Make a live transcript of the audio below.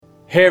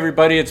Hey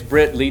everybody, it's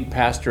Britt, lead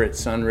pastor at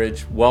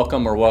Sunridge.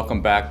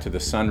 Welcome back to the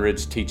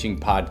Sunridge Teaching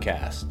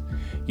Podcast.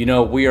 You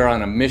know, we are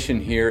on a mission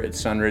here at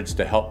Sunridge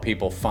to help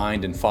people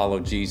find and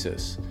follow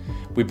Jesus.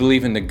 We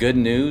believe in the good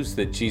news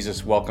that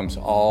Jesus welcomes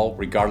all,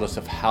 regardless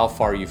of how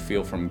far you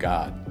feel from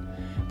God.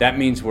 That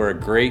means we're a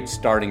great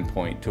starting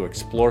point to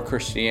explore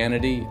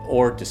Christianity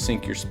or to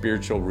sink your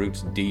spiritual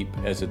roots deep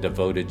as a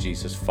devoted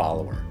Jesus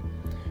follower.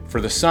 For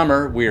the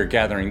summer, we are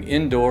gathering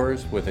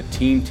indoors with a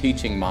team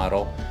teaching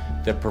model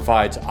that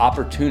provides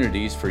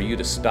opportunities for you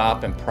to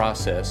stop and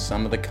process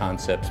some of the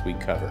concepts we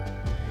cover.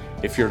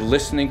 If you're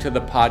listening to the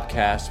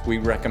podcast, we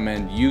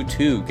recommend you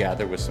too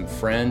gather with some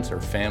friends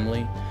or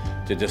family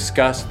to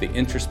discuss the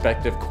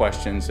introspective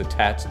questions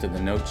attached to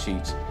the note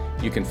sheets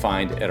you can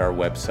find at our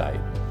website.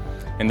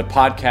 And the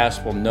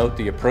podcast will note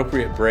the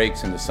appropriate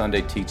breaks in the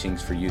Sunday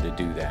teachings for you to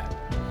do that.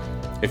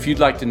 If you'd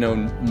like to know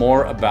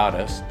more about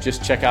us,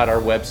 just check out our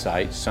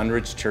website,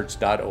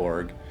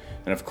 sunridgechurch.org.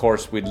 And of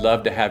course, we'd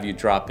love to have you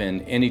drop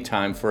in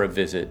anytime for a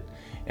visit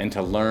and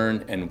to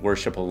learn and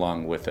worship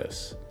along with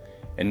us.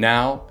 And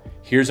now,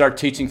 here's our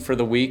teaching for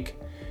the week.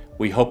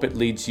 We hope it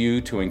leads you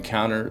to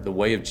encounter the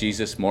way of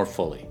Jesus more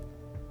fully.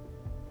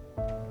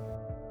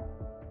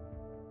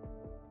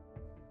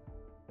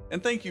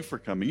 And thank you for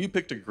coming. You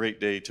picked a great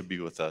day to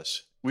be with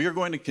us. We are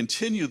going to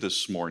continue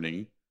this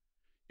morning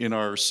in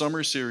our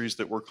summer series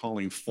that we're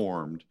calling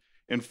Formed.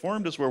 And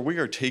Formed is where we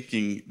are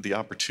taking the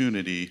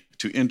opportunity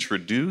to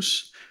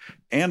introduce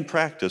and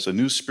practice a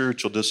new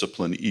spiritual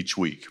discipline each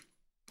week.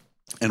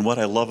 And what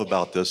I love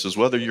about this is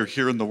whether you're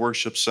here in the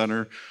worship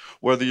center,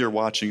 whether you're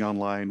watching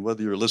online,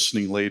 whether you're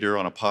listening later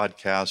on a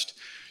podcast,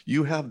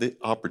 you have the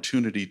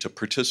opportunity to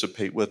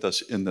participate with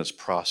us in this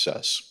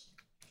process.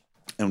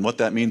 And what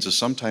that means is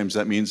sometimes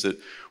that means that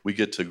we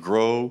get to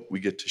grow, we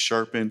get to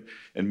sharpen,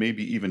 and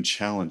maybe even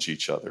challenge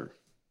each other.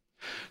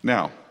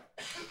 Now,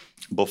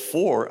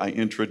 before I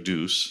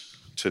introduce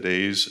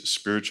today's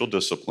spiritual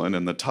discipline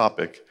and the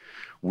topic,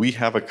 we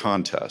have a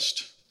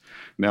contest.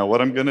 Now,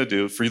 what I'm going to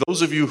do, for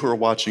those of you who are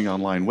watching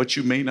online, what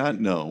you may not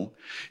know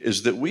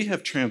is that we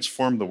have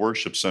transformed the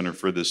worship center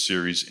for this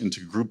series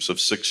into groups of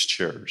 6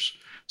 chairs.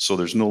 So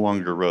there's no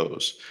longer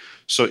rows.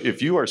 So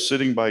if you are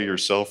sitting by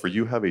yourself or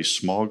you have a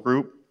small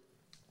group,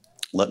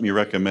 let me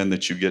recommend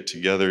that you get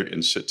together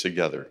and sit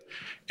together.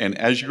 And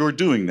as you're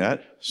doing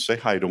that, say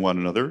hi to one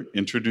another,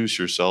 introduce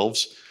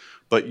yourselves,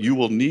 but you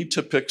will need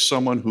to pick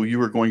someone who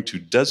you are going to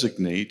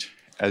designate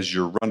as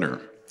your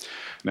runner.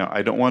 Now,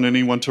 I don't want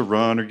anyone to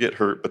run or get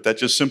hurt, but that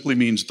just simply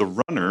means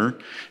the runner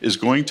is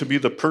going to be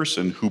the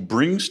person who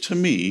brings to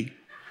me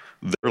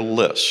their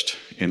list.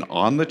 And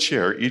on the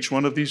chair, each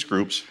one of these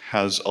groups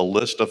has a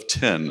list of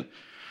 10.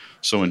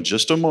 So in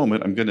just a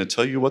moment, I'm going to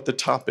tell you what the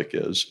topic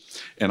is,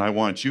 and I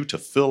want you to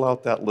fill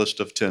out that list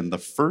of 10. The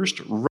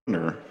first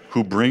runner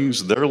who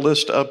brings their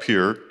list up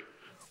here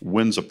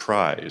wins a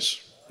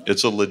prize.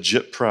 It's a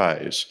legit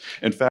prize.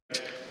 In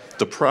fact,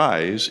 the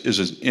prize is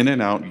an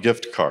In-N-Out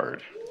gift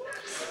card.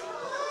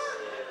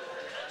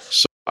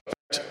 So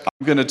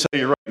I'm going to tell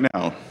you right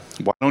now,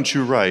 why don't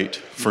you write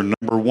for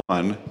number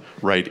 1,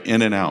 write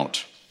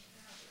In-N-Out.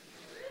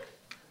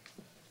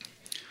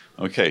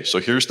 Okay, so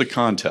here's the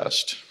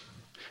contest.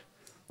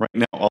 Right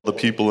now, all the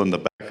people in the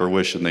back are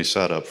wishing they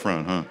sat up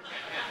front, huh?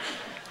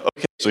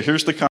 Okay, so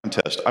here's the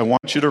contest. I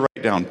want you to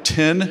write down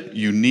 10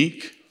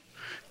 unique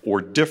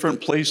or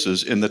different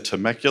places in the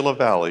Temecula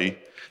Valley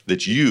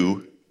that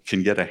you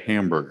can get a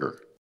hamburger.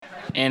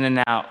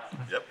 In-N-Out,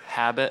 Yep.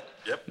 Habit,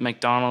 Yep.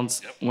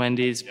 McDonald's, Yep.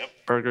 Wendy's, Yep.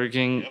 Burger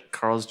King, Yep.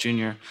 Carl's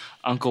Jr.,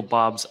 Uncle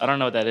Bob's. I don't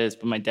know what that is,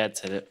 but my dad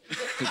said it.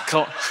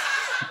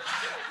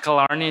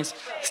 Killarney's,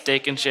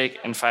 Steak and Shake,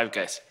 and Five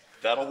Guys.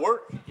 That'll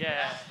work.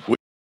 Yeah.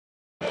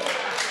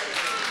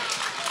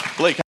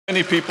 Blake, how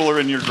many people are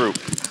in your group?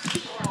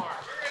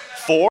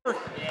 4?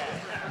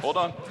 Hold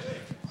on.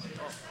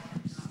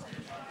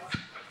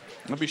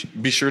 Let me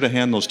be sure to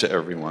hand those to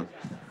everyone.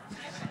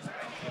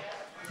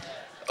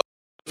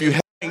 If you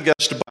haven't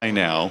guessed by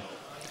now,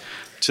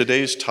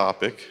 today's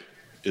topic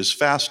is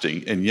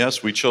fasting. And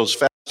yes, we chose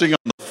fasting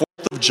on the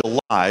 4th of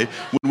July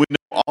when we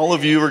know all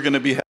of you are going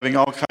to be having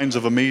all kinds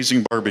of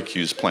amazing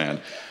barbecues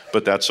planned.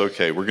 But that's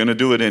okay. We're going to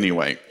do it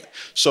anyway.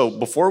 So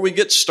before we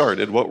get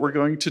started, what we're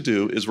going to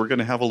do is we're going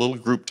to have a little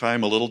group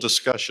time, a little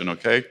discussion,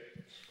 okay?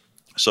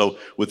 So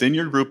within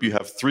your group, you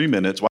have 3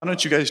 minutes. Why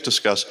don't you guys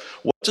discuss,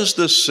 what does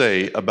this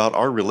say about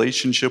our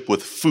relationship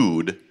with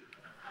food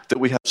that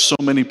we have so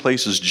many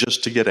places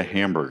just to get a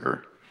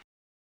hamburger?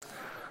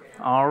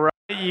 All right,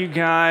 you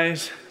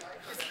guys.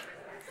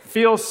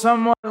 Feels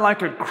somewhat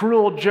like a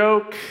cruel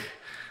joke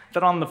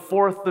that on the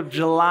 4th of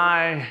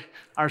July,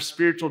 our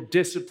spiritual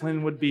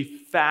discipline would be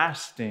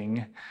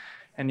fasting.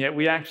 And yet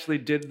we actually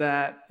did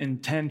that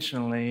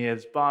intentionally.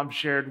 As Bob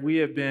shared, we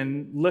have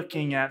been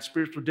looking at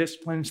spiritual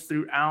disciplines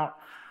throughout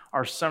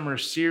our summer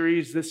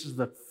series. This is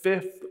the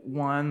 5th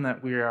one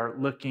that we are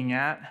looking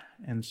at.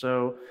 And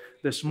so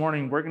this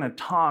morning, we're going to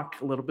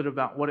talk a little bit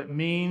about what it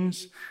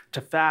means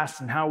to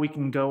fast and how we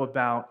can go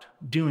about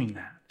doing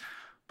that.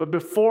 But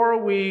before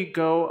we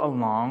go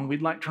along,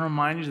 we'd like to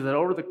remind you that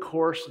over the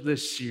course of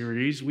this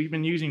series, we've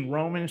been using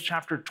Romans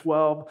chapter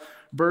 12,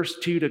 verse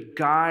 2 to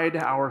guide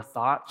our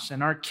thoughts.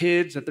 And our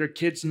kids, at their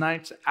kids'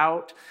 nights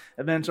out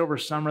events over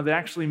summer, they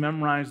actually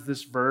memorized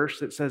this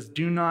verse that says,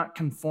 "Do not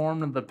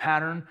conform to the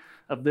pattern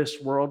of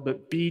this world,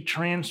 but be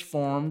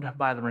transformed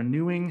by the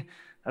renewing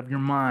of your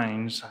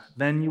minds.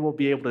 Then you will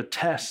be able to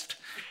test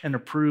and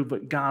approve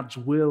what God's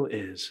will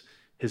is,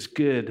 his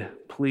good,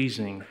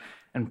 pleasing,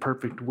 and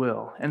perfect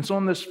will." And so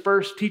in this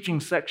first teaching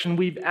section,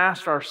 we've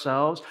asked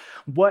ourselves,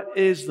 what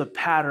is the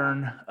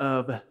pattern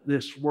of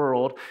this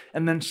world?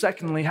 And then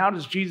secondly, how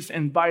does Jesus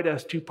invite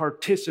us to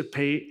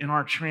participate in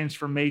our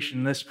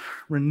transformation, this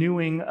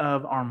renewing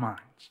of our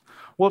minds?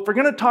 Well, if we're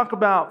going to talk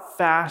about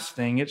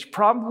fasting, it's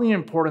probably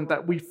important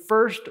that we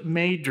first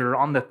major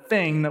on the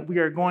thing that we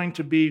are going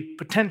to be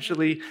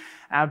potentially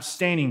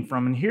abstaining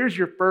from. And here's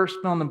your first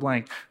fill in the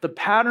blank. The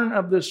pattern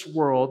of this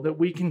world that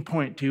we can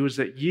point to is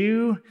that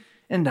you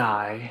and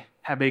I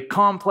have a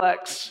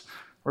complex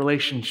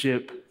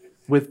relationship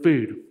with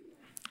food.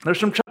 There's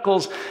some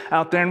chuckles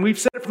out there, and we've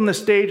said it from the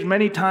stage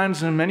many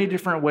times in many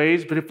different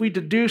ways, but if we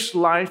deduce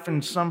life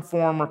in some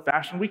form or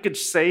fashion, we could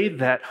say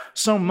that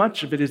so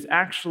much of it is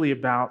actually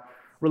about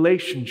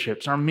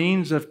relationships, our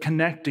means of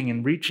connecting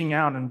and reaching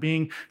out and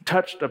being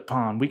touched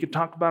upon. We could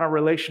talk about our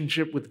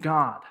relationship with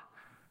God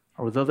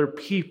or with other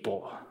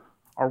people,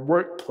 our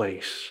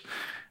workplace,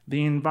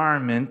 the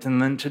environment, and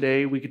then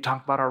today we could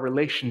talk about our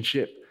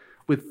relationship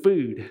with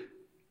food.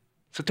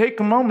 So take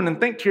a moment and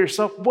think to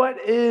yourself, what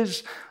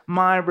is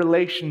my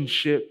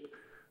relationship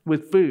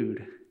with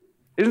food?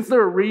 Isn't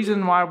there a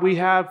reason why we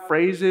have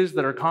phrases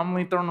that are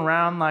commonly thrown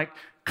around like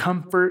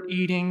comfort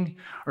eating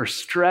or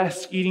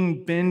stress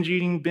eating,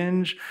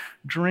 binge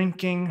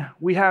drinking?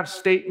 We have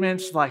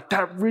statements like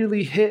that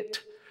really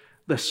hit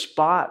the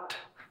spot.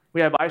 We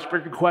have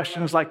icebreaker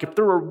questions like, if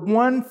there were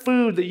one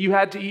food that you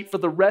had to eat for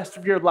the rest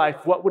of your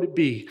life, what would it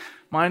be?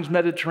 Mine's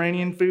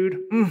Mediterranean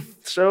food.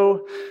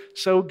 So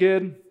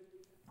good.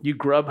 You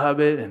Grubhub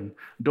it and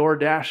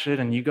DoorDash it,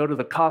 and you go to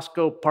the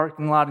Costco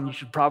parking lot, and you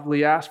should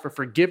probably ask for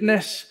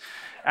forgiveness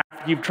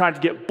after you've tried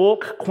to get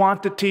bulk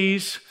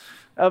quantities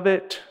of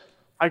it.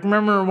 I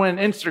remember when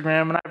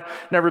Instagram, and I've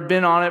never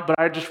been on it, but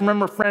I just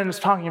remember friends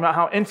talking about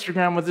how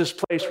Instagram was this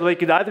place where they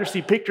could either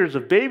see pictures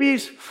of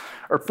babies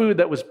or food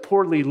that was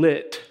poorly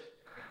lit.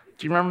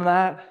 Do you remember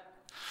that?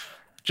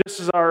 Just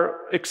as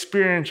our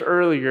experience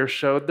earlier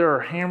showed, there are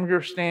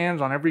hamburger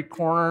stands on every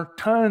corner,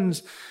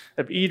 tons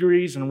of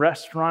eateries and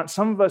restaurants.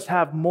 Some of us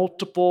have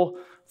multiple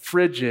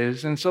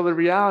fridges. And so the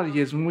reality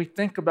is, when we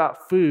think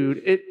about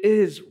food, it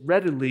is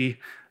readily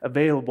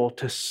available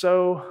to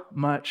so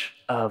much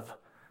of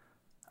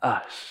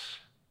us.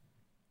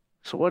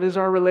 So what is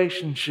our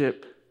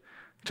relationship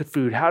to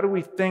food? How do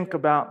we think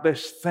about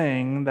this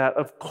thing that,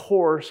 of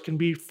course, can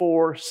be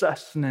for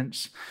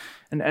sustenance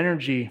and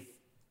energy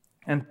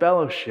and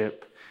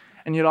fellowship,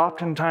 and yet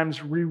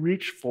oftentimes we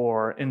reach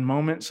for in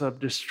moments of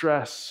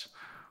distress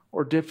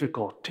or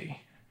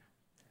difficulty?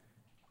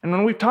 And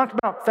when we've talked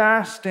about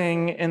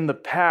fasting in the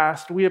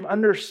past, we have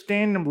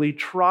understandably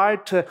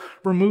tried to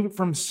remove it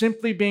from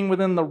simply being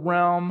within the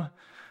realm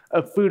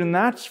of food, and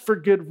that's for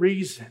good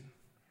reason.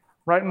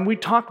 Right? When we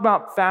talk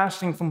about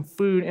fasting from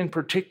food in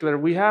particular,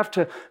 we have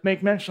to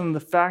make mention of the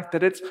fact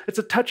that it's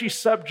a touchy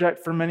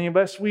subject for many of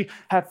us. We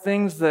have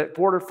things that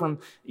border from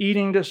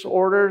eating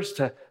disorders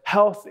to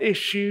health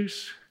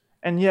issues,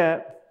 and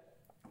yet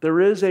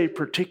there is a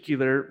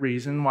particular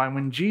reason why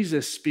when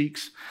Jesus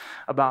speaks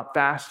about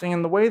fasting,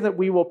 and the way that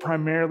we will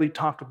primarily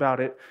talk about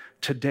it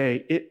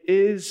today, it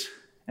is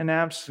an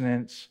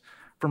abstinence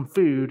from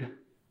food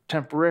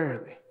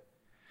temporarily.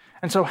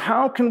 And so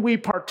how can we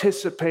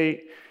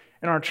participate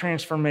in our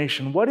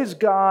transformation? What is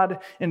God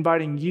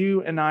inviting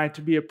you and I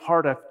to be a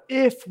part of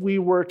if we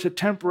were to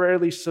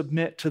temporarily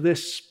submit to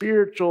this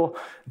spiritual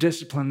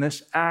discipline,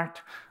 this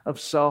act of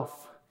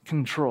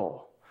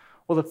self-control?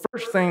 Well, the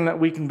first thing that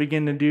we can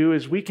begin to do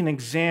is we can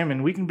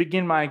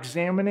begin by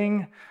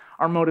examining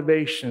our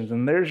motivations.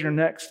 And there's your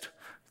next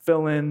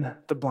fill in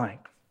the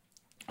blank.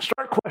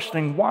 Start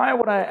questioning, why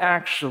would I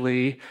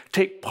actually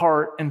take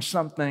part in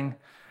something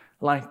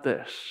like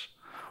this?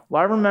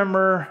 Well, I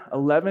remember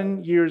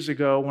 11 years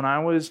ago when I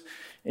was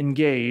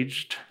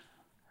engaged,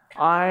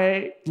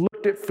 I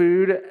looked at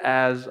food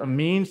as a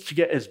means to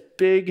get as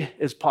big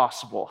as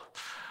possible.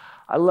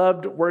 I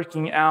loved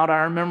working out.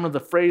 I remember the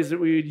phrase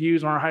that we would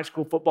use on our high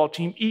school football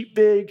team, eat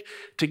big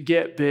to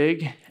get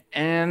big.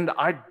 And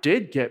I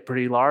did get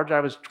pretty large.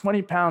 I was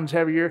 20 pounds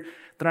heavier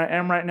than I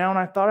am right now, and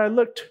I thought I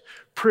looked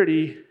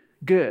pretty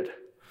good.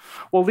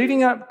 Well,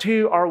 leading up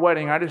to our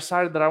wedding, I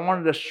decided that I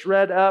wanted to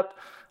shred up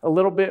a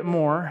little bit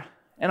more.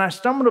 And I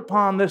stumbled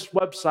upon this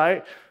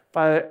website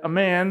by a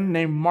man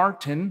named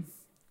Martin,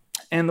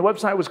 and the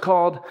website was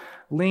called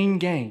Lean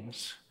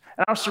Gains.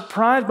 And I was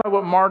surprised by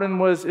what Martin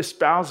was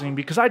espousing,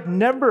 because I'd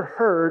never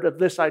heard of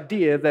this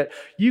idea that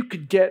you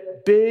could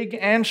get big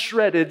and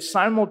shredded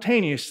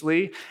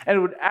simultaneously, and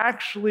it would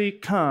actually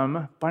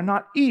come by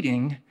not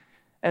eating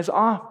as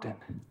often.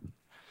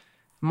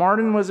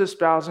 Martin was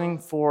espousing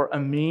for a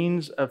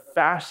means of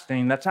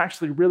fasting that's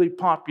actually really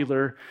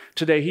popular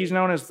today. He's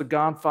known as the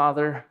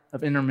godfather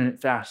of intermittent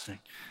fasting.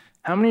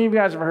 How many of you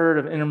guys have heard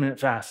of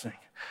intermittent fasting?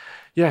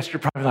 Yes, you're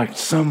probably like,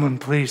 someone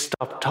please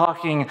stop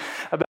talking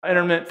about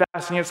intermittent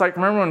fasting. It's like,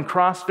 remember when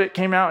CrossFit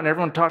came out and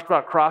everyone talked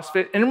about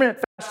CrossFit?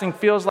 Intermittent fasting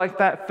feels like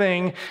that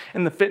thing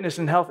in the fitness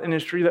and health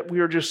industry that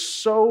we are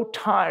just so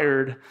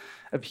tired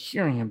of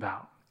hearing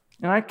about.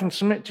 And I can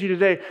submit to you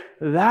today,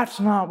 that's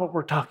not what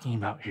we're talking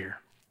about here.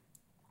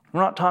 We're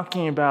not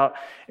talking about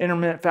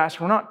intermittent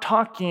fasting. We're not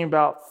talking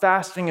about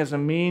fasting as a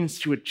means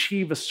to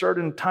achieve a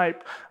certain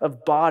type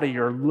of body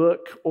or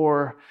look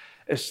or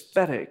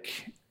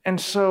aesthetic. And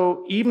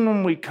so even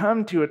when we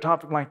come to a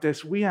topic like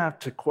this, we have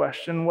to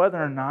question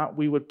whether or not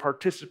we would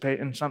participate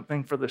in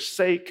something for the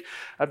sake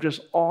of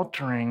just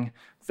altering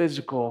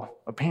physical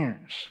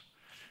appearance.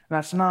 And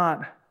that's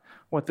not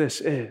what this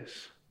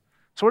is.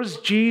 So what does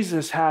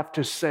Jesus have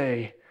to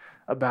say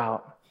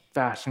about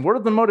fasting? What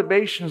are the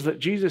motivations that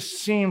Jesus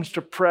seems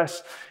to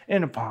press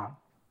in upon?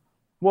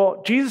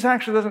 Well, Jesus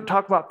actually doesn't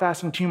talk about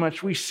fasting too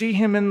much. We see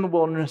him in the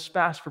wilderness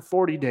fast for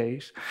 40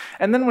 days.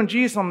 And then when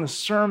Jesus on the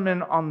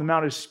Sermon on the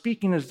Mount is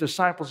speaking to his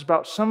disciples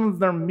about some of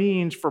their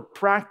means for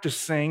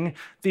practicing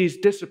these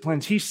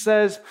disciplines, he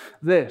says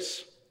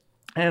this,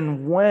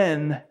 "And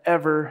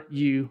whenever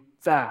you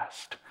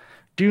fast,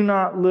 do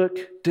not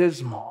look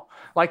dismal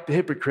like the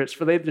hypocrites,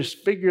 for they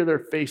disfigure their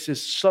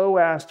faces so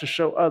as to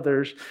show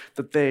others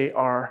that they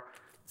are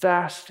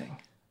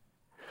fasting."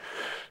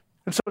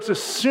 And so it's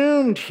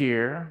assumed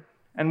here,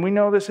 and we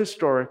know this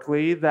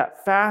historically,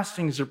 that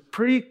fasting is a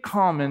pretty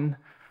common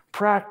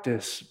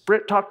practice.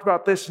 Britt talked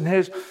about this in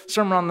his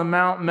Sermon on the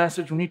Mount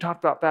message when he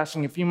talked about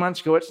fasting a few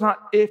months ago. It's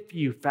not if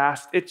you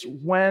fast, it's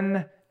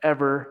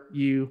whenever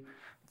you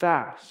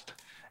fast.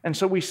 And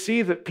so we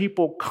see that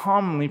people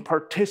commonly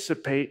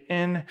participate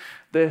in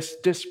this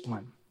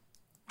discipline.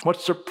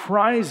 What's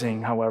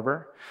surprising,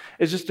 however,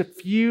 is just a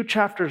few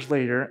chapters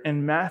later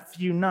in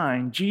Matthew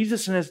 9,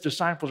 Jesus and his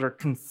disciples are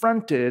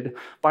confronted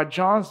by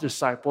John's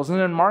disciples,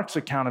 and in Mark's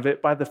account of it,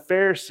 by the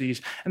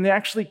Pharisees, and they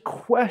actually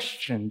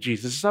question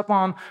Jesus. It's up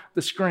on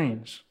the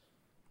screens.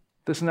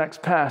 This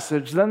next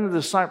passage, "Then the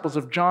disciples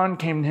of John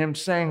came to him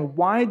saying,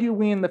 'Why do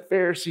we and the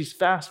Pharisees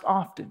fast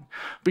often,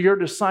 but your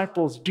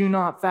disciples do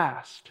not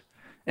fast?'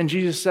 And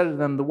Jesus said to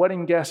them, 'The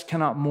wedding guests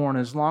cannot mourn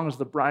as long as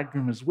the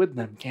bridegroom is with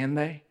them, can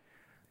they?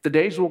 The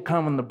days will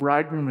come when the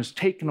bridegroom is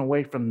taken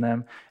away from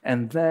them,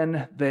 and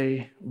then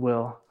they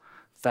will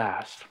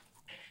fast.'"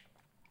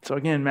 So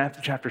again,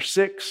 Matthew chapter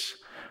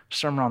 6,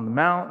 Sermon on the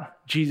Mount,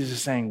 Jesus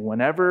is saying,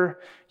 whenever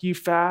you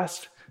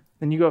fast.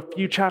 Then you go a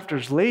few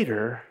chapters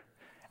later,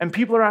 and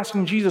people are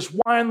asking Jesus,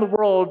 why in the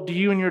world do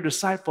you and your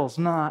disciples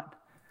not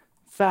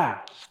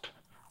fast?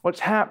 What's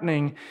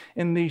happening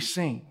in these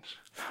scenes?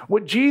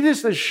 What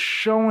Jesus is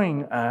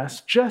showing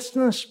us just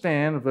in the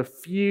span of a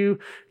few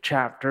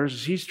chapters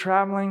as he's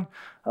traveling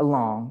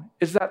along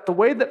is that the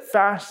way that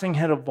fasting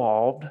had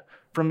evolved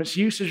from its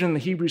usage in the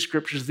Hebrew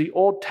scriptures, the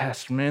Old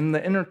Testament, the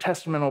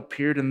intertestamental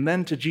period, and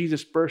then to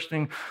Jesus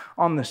bursting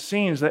on the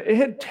scene, is that it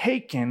had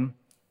taken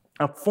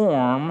a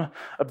form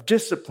of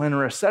discipline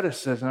or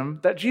asceticism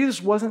that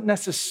Jesus wasn't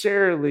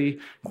necessarily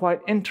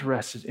quite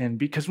interested in.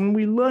 Because when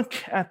we look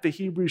at the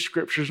Hebrew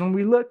scriptures, when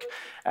we look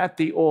at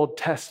the Old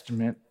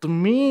Testament, the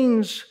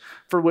means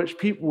for which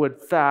people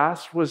would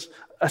fast was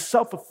a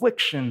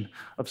self-affliction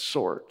of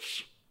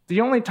sorts.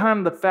 The only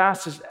time the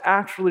fast is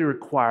actually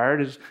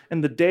required is in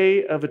the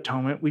Day of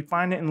Atonement. We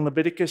find it in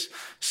Leviticus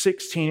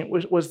 16.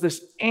 It was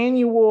this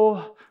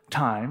annual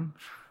time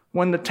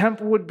when the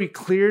temple would be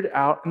cleared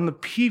out and the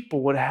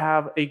people would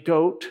have a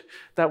goat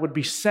that would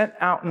be sent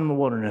out in the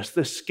wilderness,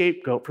 the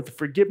scapegoat for the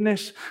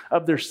forgiveness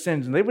of their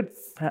sins. And they would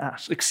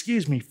fast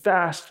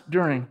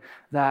during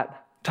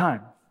that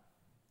time.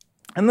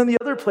 And then the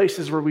other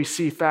places where we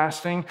see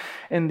fasting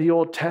in the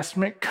Old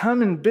Testament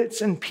come in bits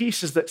and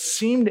pieces that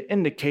seem to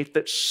indicate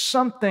that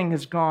something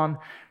has gone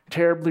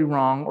terribly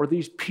wrong or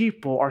these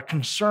people are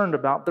concerned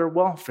about their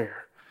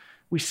welfare.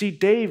 We see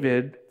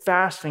David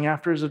fasting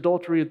after his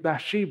adultery with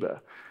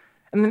Bathsheba.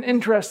 And then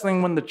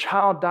interestingly, when the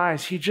child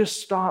dies, he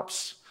just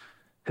stops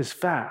his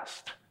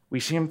fast. We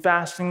see him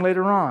fasting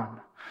later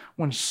on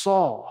when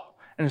Saul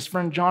and his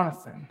friend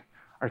Jonathan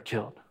are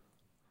killed.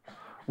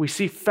 We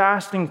see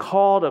fasting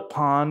called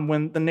upon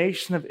when the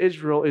nation of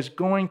Israel is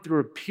going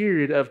through a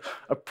period of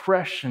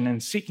oppression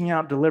and seeking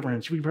out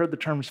deliverance. We've heard the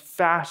terms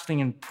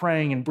fasting and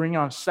praying and bringing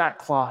on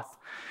sackcloth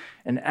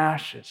and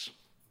ashes.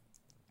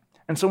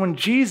 And so when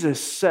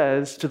Jesus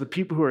says to the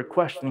people who are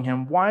questioning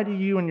him, why do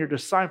you and your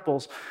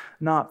disciples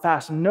not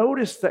fast?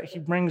 Notice that he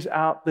brings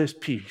out this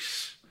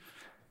piece.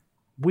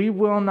 We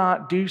will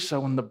not do so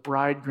when the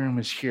bridegroom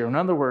is here. In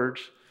other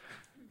words,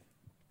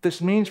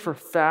 this means for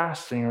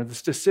fasting, or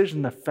this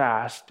decision to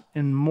fast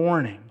in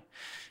mourning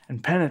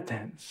and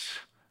penitence,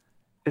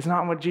 is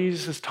not what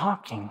Jesus is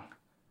talking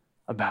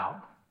about.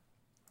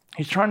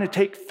 He's trying to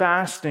take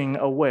fasting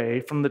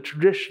away from the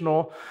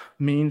traditional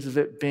means of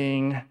it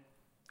being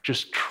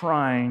just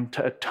trying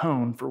to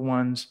atone for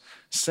one's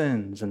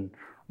sins and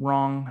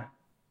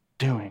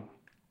wrongdoing.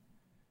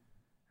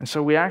 And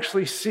so we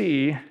actually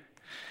see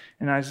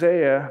in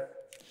Isaiah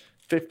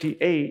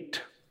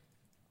 58,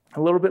 a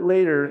little bit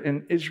later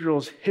in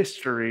Israel's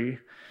history,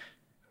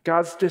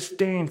 God's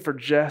disdain for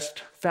just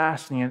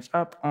fasting. It's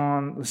up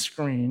on the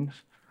screens.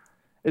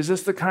 Is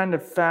this the kind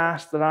of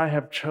fast that I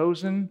have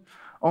chosen?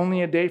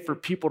 Only a day for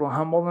people to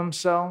humble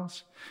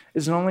themselves?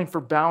 Is it only for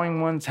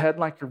bowing one's head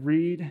like a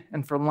reed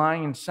and for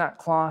lying in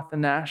sackcloth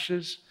and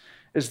ashes?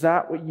 Is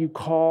that what you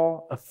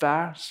call a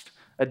fast,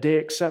 a day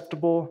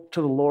acceptable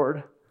to the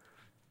Lord?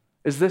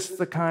 Is this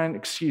not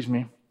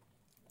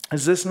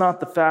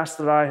the fast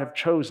that I have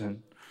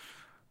chosen?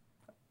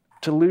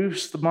 To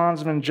loose the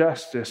bonds of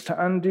injustice,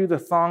 to undo the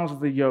thongs of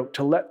the yoke,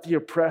 to let the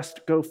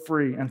oppressed go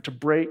free, and to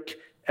break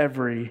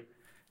every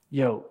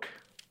yoke.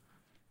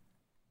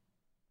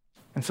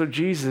 And so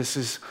Jesus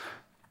is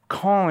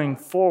calling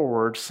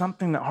forward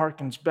something that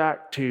harkens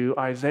back to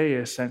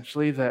Isaiah,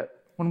 essentially, that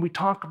when we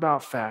talk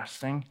about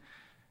fasting,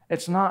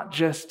 it's not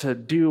just to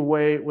do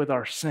away with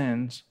our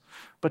sins,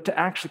 but to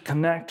actually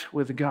connect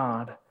with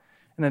God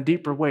in a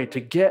deeper way, to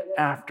get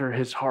after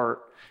his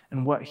heart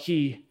and what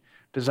he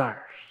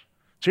desires.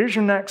 So here's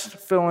your next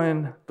fill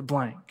in the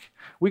blank.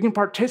 We can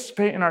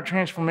participate in our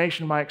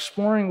transformation by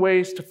exploring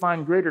ways to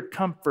find greater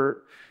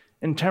comfort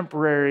in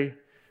temporary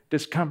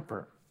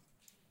discomfort.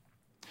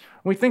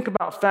 When we think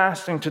about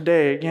fasting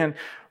today, again,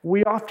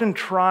 we often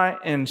try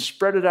and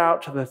spread it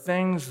out to the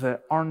things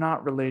that are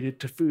not related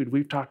to food.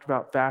 We've talked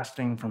about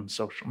fasting from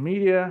social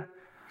media.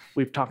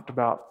 We've talked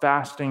about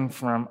fasting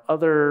from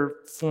other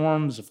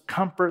forms of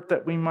comfort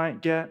that we might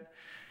get.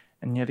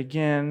 And yet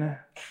again,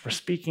 we're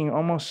speaking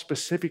almost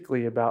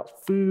specifically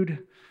about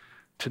food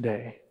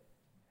today.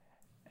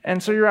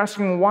 And so you're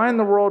asking, why in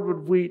the world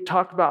would we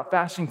talk about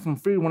fasting from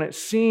food when it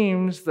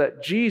seems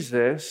that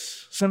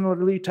Jesus,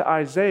 similarly to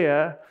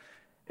Isaiah,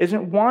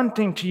 isn't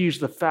wanting to use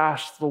the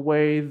fast the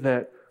way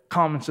that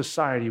common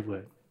society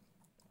would?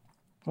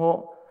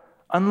 Well,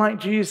 unlike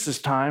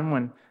Jesus' time,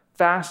 when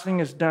fasting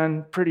is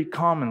done pretty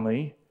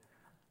commonly,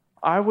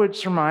 I would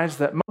surmise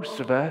that most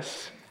of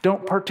us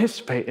don't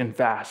participate in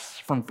fasts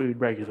from food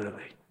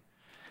regularly.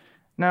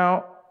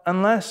 Now,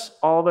 unless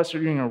all of us are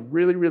doing a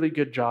really, really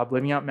good job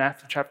living out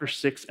Matthew chapter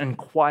 6 and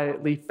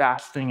quietly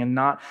fasting and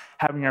not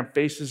having our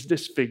faces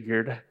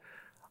disfigured,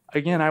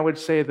 again, I would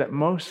say that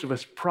most of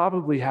us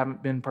probably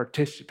haven't been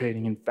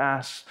participating in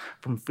fasts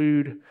from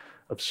food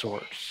of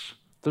sorts.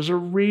 There's a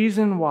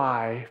reason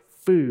why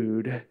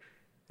food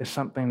is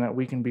something that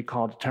we can be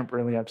called to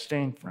temporarily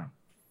abstain from.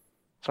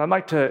 So I'd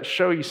like to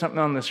show you something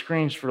on the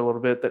screens for a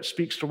little bit that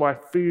speaks to why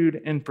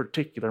food in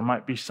particular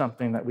might be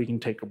something that we can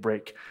take a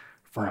break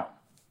from.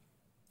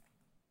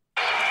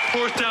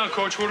 Fourth down,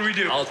 Coach. What do we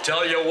do? I'll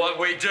tell you what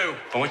we do.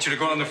 I want you to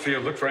go on the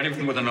field, look for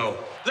anything with an O.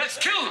 Let's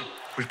kill him!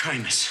 With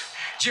kindness.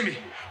 Jimmy,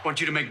 I want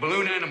you to make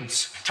balloon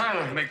animals.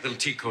 Tyler, make little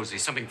tea cozy,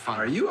 something fun.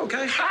 Are you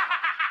okay?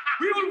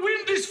 We will win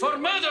this for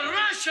Mother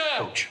Russia!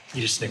 Coach,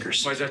 eat a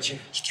Snickers. Why is that, you?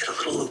 You get a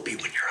little loopy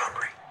when you're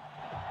hungry.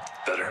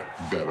 Better.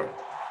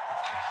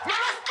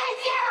 Let's go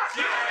for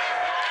it!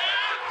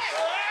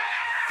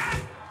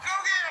 Go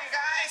get him,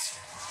 guys!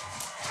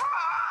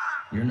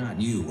 You're not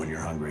you when you're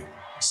hungry.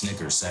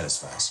 Snickers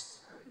satisfies.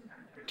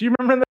 Do you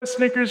remember those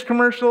Snickers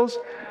commercials?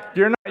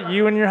 You're not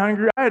you when you're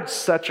hungry. I had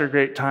such a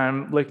great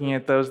time looking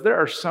at those. There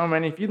are so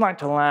many. If you'd like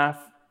to laugh,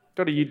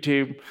 go to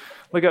YouTube,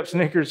 look up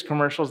Snickers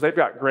commercials. They've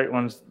got great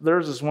ones.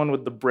 There's this one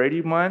with the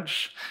Brady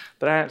Bunch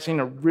that I haven't seen,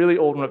 a really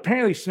old one.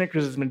 Apparently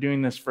Snickers has been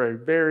doing this for a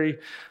very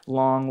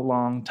long,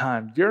 long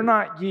time. You're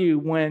not you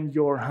when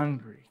you're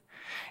hungry.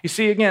 You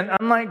see, again,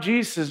 unlike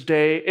Jesus'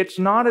 day, it's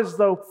not as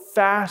though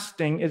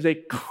fasting is a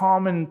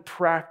common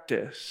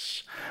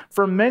practice.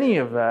 For many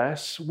of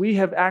us, we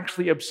have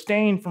actually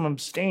abstained from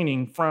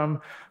abstaining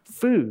from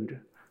food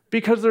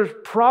because there's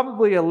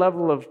probably a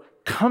level of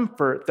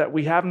comfort that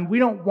we have, and we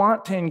don't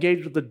want to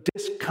engage with the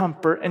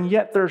discomfort, and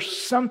yet there's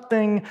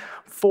something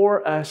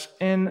for us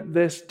in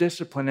this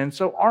discipline. And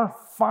so our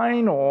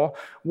final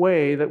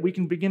way that we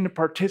can begin to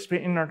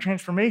participate in our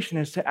transformation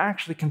is to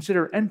actually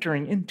consider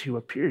entering into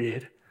a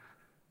period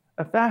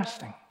of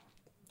fasting.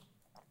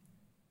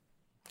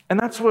 And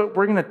that's what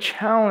we're going to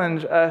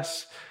challenge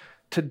us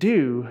to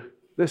do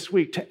this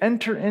week, to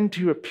enter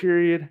into a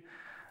period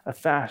of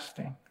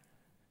fasting.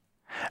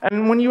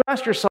 And when you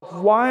ask yourself,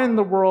 why in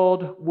the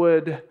world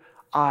would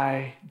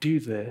I do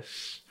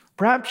this?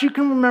 Perhaps you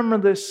can remember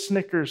this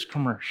Snickers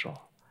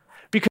commercial.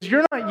 Because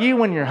you're not you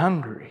when you're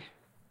hungry.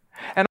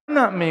 And I'm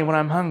not me when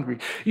I'm hungry.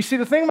 You see,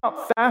 the thing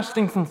about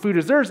fasting from food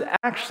is there's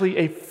actually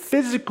a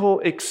physical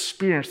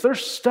experience.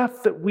 There's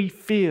stuff that we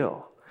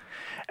feel.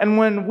 And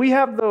when we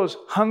have those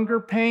hunger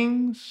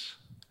pangs,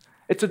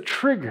 it's a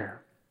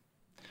trigger.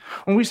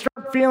 When we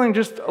start feeling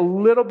just a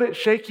little bit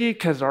shaky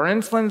because our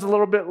insulin's a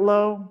little bit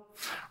low,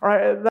 all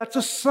right, that's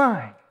a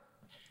sign.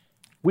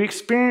 We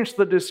experience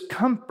the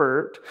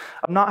discomfort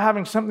of not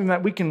having something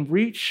that we can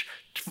reach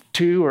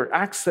to or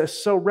access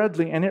so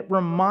readily, and it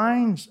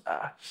reminds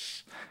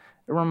us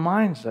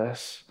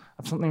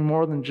of something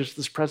more than just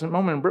this present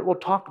moment. And Britt will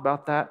talk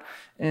about that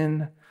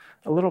in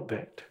a little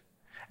bit.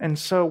 And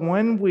so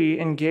when we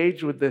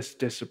engage with this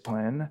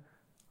discipline,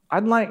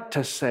 I'd like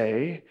to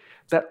say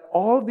that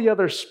all of the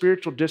other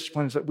spiritual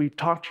disciplines that we've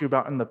talked to you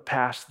about in the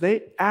past,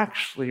 they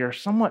actually are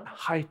somewhat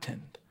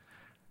heightened,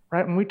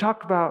 right? When we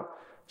talk about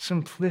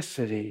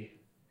simplicity,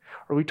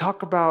 or we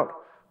talk about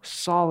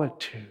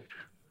solitude,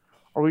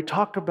 or we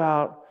talk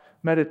about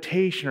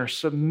meditation or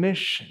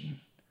submission,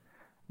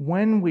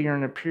 when we are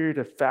in a period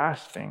of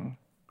fasting,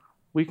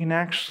 we can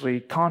actually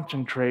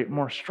concentrate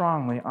more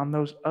strongly on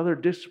those other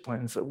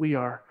disciplines that we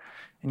are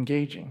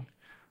engaging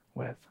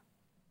with.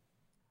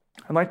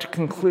 I'd like to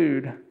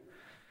conclude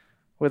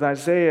with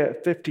Isaiah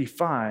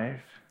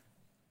 55,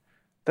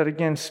 that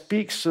again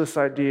speaks to this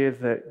idea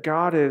that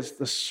God is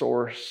the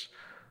source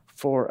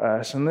for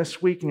us. And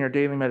this week in your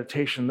daily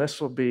meditation, this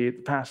will be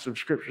the passage of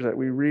scripture that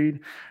we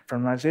read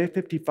from Isaiah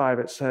 55.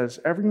 It says,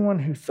 "Everyone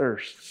who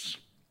thirsts,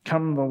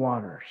 come to the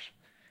waters.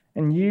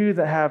 And you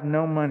that have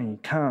no money,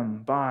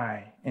 come,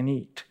 buy and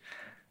eat.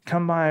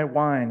 Come buy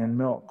wine and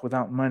milk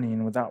without money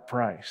and without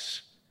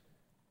price.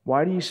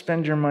 Why do you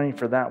spend your money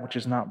for that which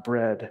is not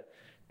bread,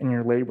 and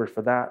your labor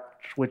for that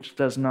which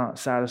does not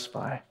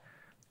satisfy?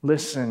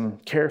 Listen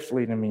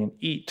carefully to me and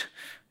eat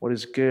what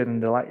is good,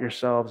 and delight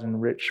yourselves in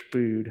rich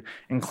food.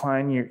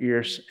 Incline your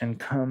ears and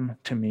come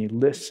to me.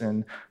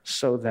 Listen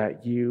so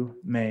that you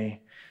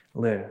may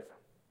live."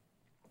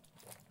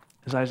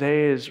 As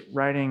Isaiah is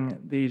writing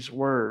these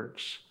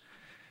words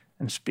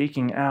and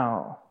speaking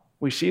out,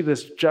 we see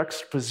this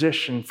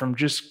juxtaposition from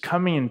just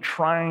coming and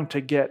trying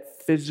to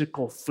get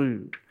physical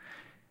food.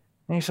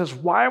 And he says,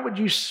 why would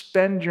you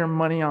spend your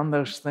money on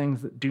those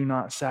things that do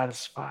not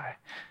satisfy?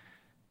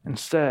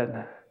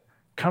 Instead,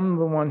 come to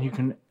the one who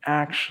can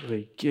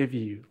actually give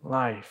you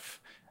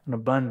life and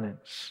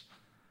abundance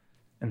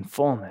and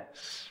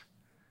fullness.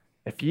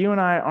 If you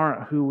and I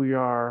aren't who we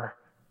are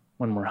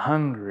when we're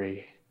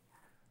hungry,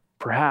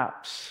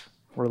 perhaps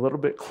we're a little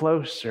bit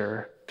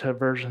closer to a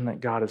version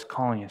that God is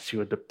calling us to,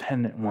 a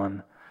dependent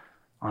one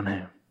on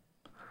Him.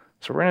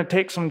 So we're going to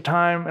take some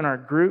time in our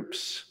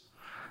groups.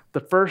 The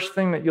first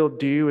thing that you'll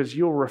do is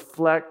you'll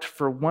reflect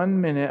for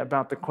 1 minute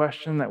about the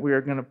question that we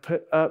are going to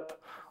put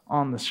up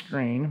on the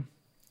screen.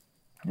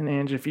 And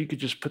Angie, if you could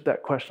just put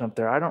that question up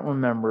there. I don't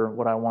remember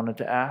what I wanted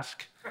to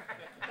ask.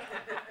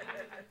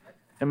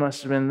 It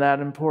must have been that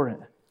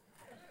important.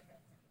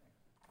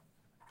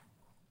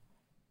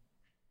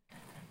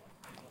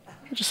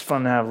 It's just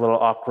fun to have a little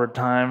awkward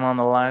time on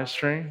the live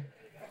stream.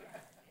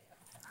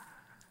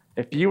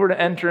 If you were to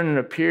enter into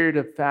a period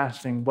of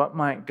fasting, what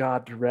might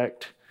God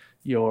direct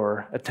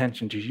your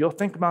attention to? You'll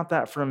think about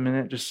that for a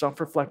minute, just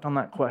self-reflect on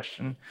that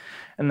question.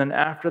 And then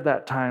after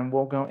that time,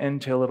 we'll go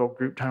into a little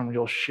group time where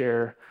you'll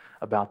share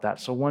about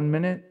that. So 1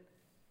 minute,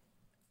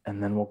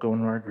 and then we'll go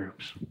into our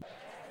groups.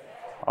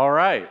 All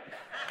right.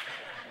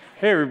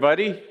 Hey,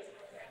 everybody.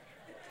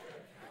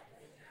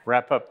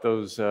 Wrap up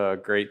those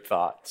great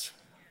thoughts.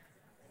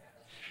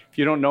 If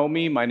you don't know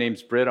me, my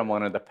name's Britt. I'm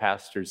one of the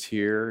pastors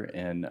here,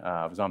 and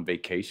I was on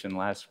vacation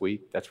last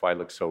week. That's why I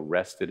look so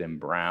rested and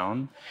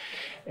brown.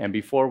 And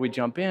before we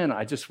jump in,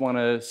 I just want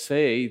to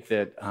say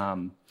that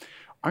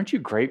aren't you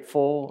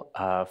grateful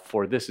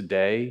for this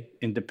day,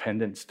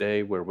 Independence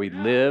Day, where we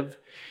live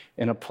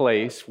in a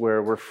place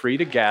where we're free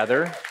to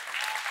gather,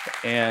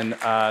 and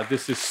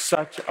this is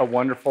such a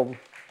wonderful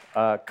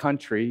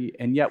country,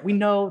 and yet we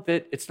know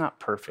that it's not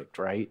perfect,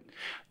 right?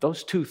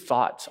 Those two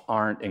thoughts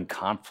aren't in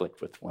conflict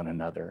with one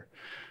another.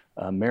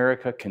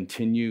 America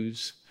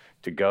continues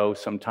to go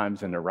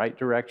sometimes in the right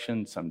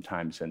direction,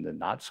 sometimes in the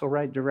not so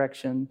right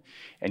direction,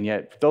 and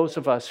yet those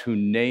of us who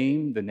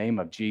name the name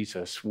of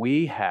Jesus,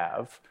 we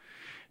have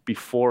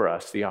before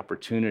us the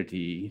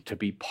opportunity to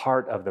be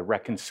part of the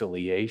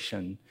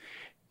reconciliation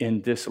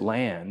in this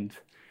land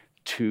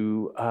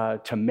to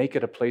make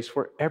it a place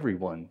where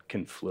everyone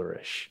can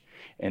flourish.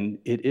 And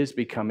it is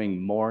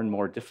becoming more and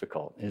more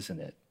difficult, isn't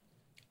it?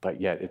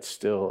 But yet it's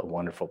still a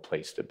wonderful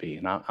place to be.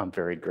 And I'm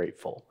very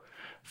grateful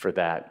for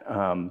that.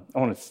 I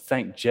want to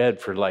thank Jed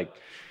for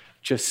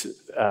just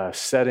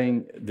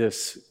setting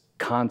this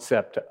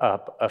concept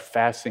up of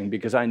fasting,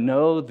 because I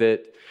know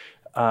that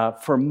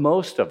for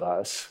most of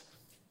us,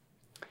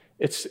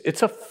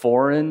 it's a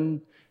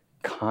foreign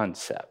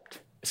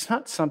concept. It's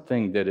not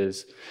something that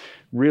is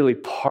really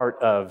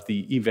part of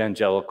the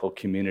evangelical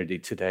community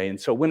today. And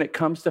so when it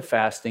comes to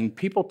fasting,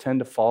 people tend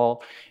to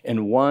fall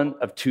in one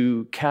of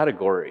two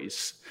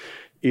categories.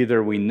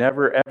 Either we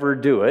never ever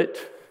do it,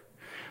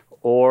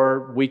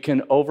 or we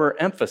can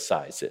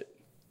overemphasize it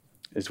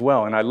as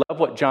well. And I love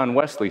what John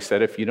Wesley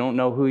said. If you don't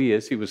know who he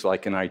is, he was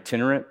like an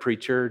itinerant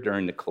preacher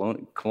during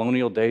the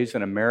colonial days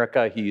in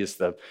America. He is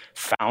the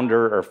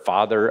founder or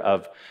father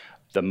of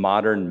the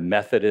modern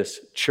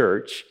Methodist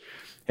Church.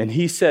 And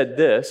he said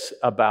this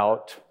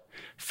about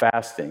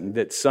fasting,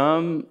 that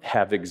some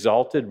have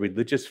exalted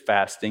religious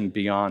fasting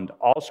beyond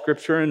all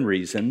scripture and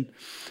reason,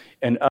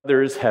 and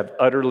others have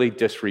utterly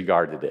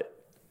disregarded it.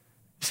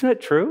 Isn't that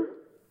true?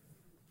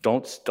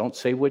 Don't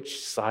say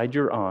which side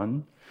you're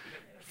on,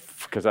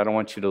 because I don't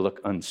want you to look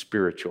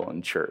unspiritual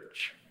in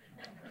church.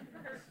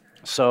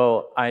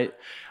 So I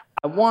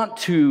want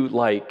to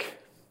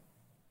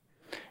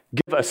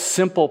give a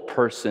simple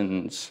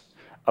person's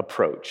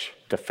approach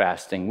to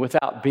fasting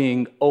without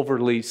being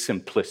overly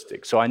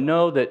simplistic. So I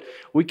know that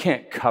we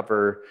can't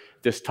cover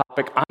this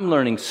topic. I'm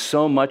learning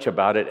so much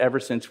about it ever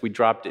since we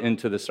dropped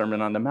into the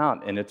Sermon on the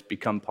Mount, and it's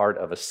become part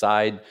of a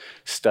side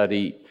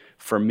study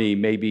for me,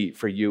 maybe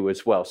for you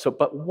as well.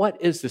 But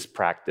what is this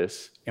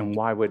practice, and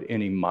why would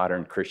any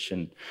modern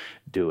Christian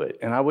do it?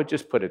 And I would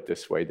just put it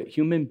this way, that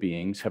human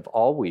beings have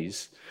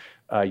always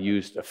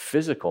used a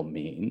physical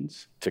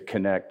means to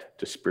connect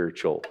to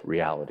spiritual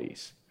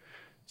realities.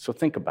 So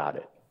think about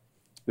it.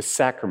 The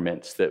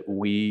sacraments that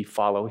we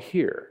follow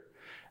here,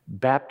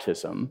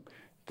 baptism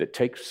that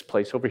takes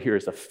place over here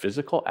is a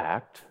physical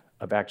act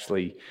of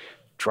actually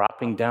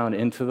dropping down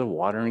into the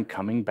water and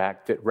coming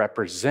back that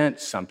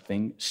represents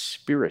something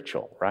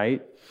spiritual,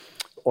 right?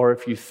 Or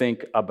if you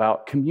think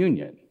about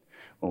communion,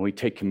 when we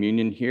take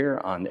communion here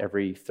on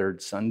every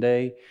third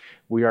Sunday,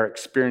 we are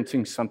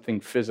experiencing something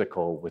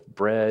physical with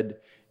bread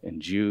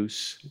and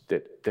juice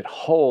that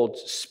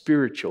holds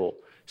spiritual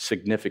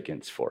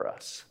significance for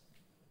us.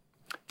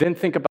 Then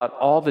think about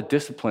all the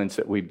disciplines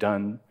that we've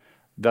done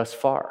thus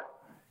far.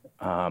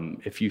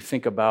 If you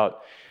think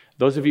about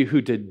those of you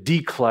who did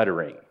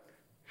decluttering,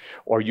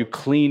 or you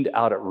cleaned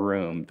out a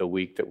room the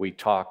week that we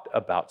talked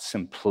about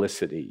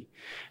simplicity,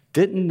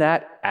 didn't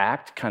that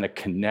act kind of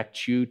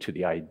connect you to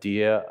the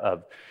idea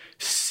of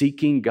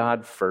seeking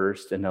God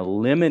first and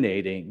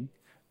eliminating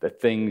the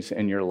things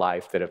in your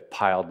life that have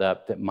piled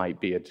up that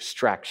might be a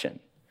distraction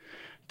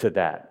to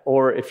that?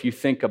 Or if you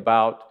think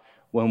about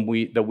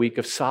the week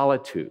of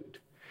solitude,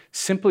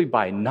 simply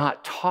by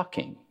not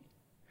talking,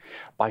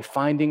 by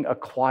finding a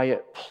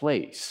quiet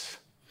place,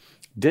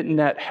 didn't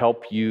that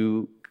help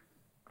you,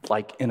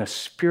 like in a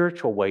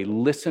spiritual way,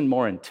 listen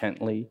more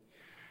intently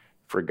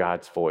for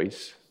God's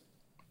voice?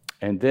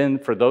 And then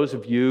for those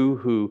of you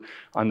who,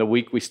 on the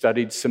week we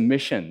studied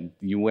submission,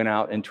 you went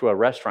out into a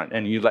restaurant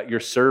and you let your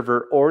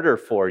server order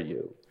for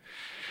you,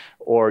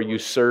 or you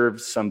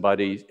served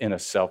somebody in a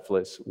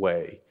selfless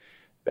way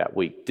that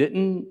week.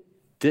 Didn't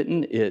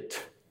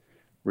it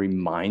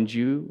remind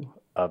you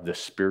of the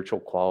spiritual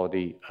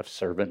quality of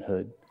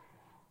servanthood?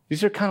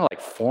 These are kind of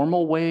like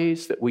formal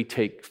ways that we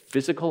take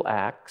physical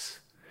acts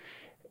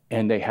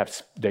and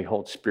they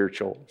hold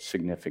spiritual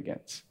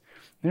significance.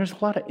 And there's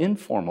a lot of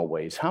informal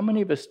ways. How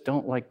many of us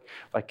don't like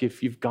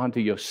if you've gone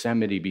to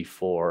Yosemite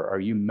before, or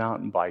you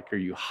mountain bike, or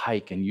you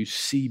hike and you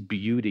see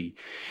beauty,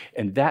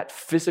 and that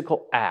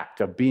physical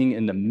act of being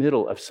in the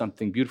middle of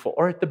something beautiful,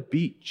 or at the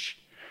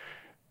beach,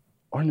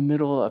 or in the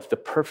middle of the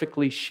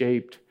perfectly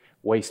shaped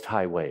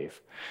waist-high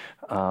wave,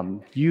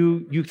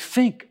 you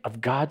think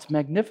of God's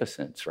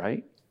magnificence,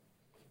 right?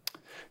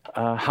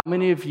 How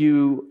many of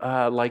you,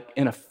 like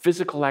in a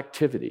physical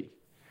activity,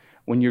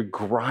 when you're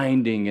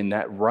grinding in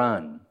that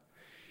run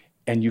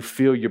and you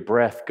feel your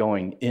breath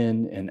going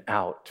in and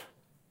out,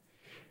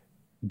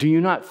 do you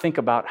not think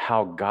about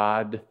how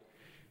God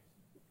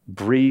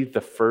breathed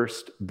the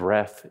first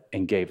breath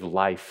and gave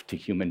life to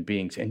human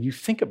beings? And you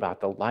think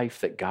about the life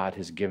that God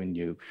has given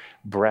you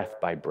breath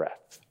by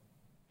breath.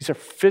 These are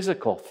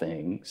physical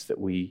things that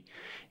we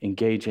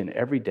engage in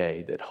every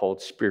day that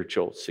hold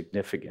spiritual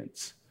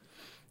significance.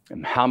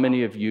 And how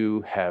many of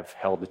you have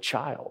held a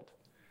child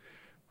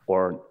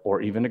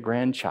or even a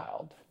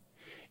grandchild?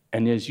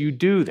 And as you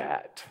do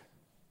that,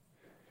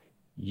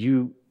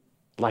 you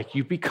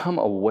become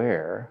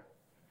aware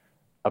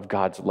of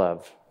God's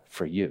love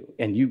for you.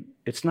 And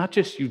it's not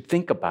just you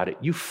think about it,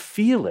 you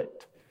feel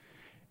it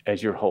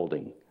as you're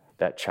holding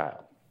that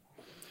child.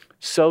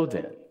 So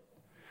then,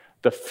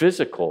 the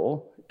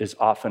physical is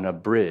often a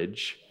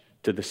bridge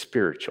to the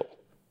spiritual.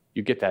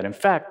 You get that. In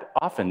fact,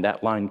 often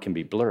that line can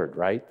be blurred,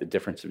 right? The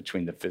difference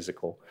between the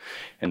physical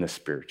and the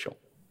spiritual.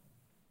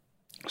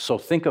 So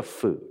think of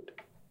food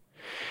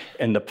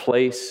and the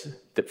place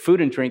that food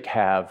and drink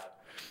have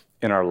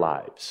in our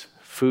lives.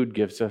 Food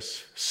gives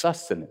us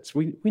sustenance.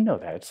 We know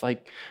that. It's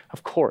like,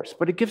 of course,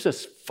 but it gives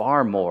us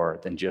far more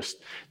than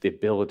just the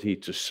ability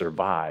to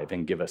survive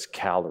and give us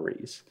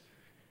calories.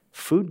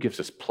 Food gives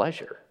us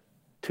pleasure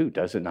too,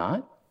 does it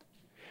not?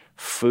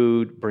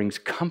 Food brings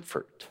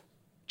comfort.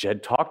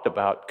 Jed talked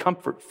about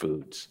comfort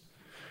foods.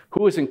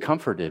 Who isn't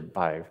comforted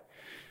by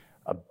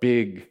a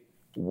big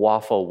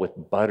waffle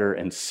with butter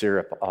and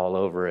syrup all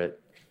over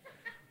it?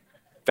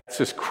 That's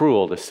just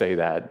cruel to say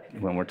that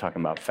when we're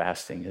talking about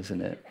fasting,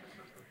 isn't it?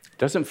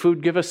 Doesn't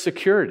food give us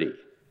security?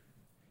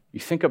 You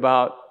think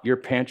about your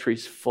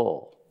pantry's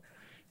full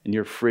and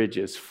your fridge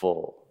is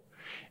full.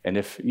 And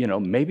if,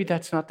 maybe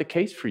that's not the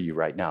case for you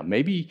right now.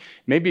 Maybe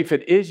if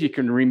it is, you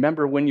can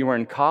remember when you were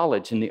in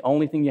college and the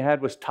only thing you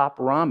had was Top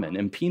Ramen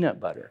and peanut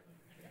butter.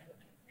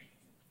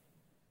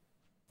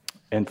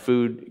 And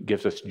food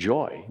gives us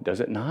joy, does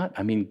it not?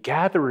 I mean,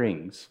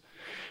 gatherings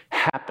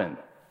happen,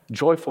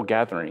 joyful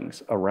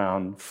gatherings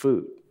around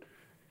food.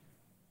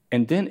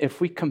 And then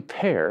if we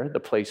compare the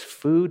place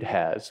food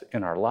has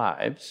in our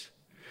lives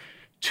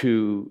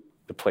to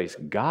the place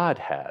God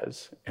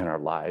has in our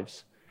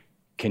lives,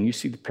 can you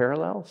see the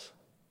parallels?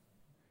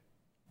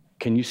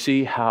 Can you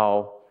see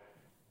how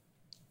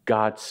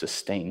God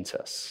sustains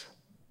us?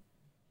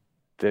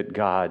 That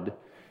God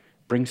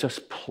brings us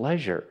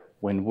pleasure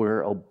when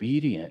we're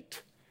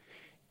obedient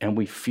and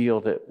we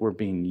feel that we're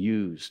being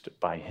used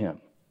by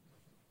him?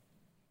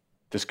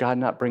 Does God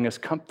not bring us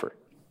comfort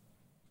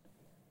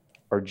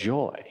or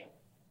joy?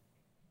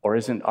 Or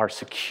isn't our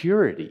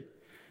security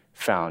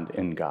found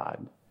in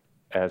God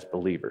as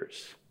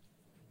believers?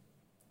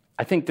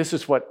 I think this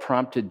is what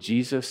prompted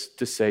Jesus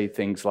to say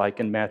things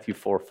like in Matthew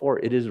 4:4,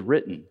 it is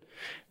written,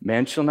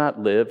 man shall not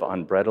live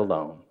on bread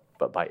alone,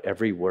 but by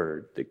every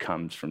word that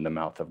comes from the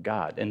mouth of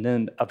God. And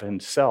then of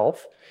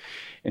himself,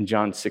 in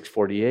John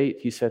 6:48,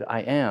 he said, I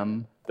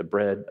am the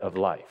bread of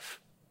life.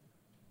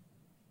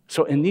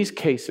 So in these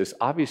cases,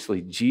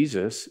 obviously,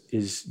 Jesus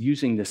is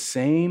using the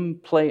same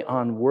play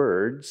on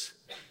words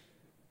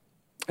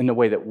in the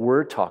way that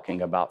we're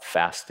talking about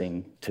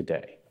fasting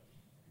today.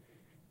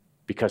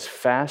 Because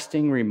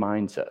fasting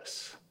reminds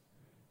us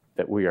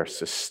that we are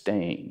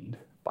sustained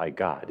by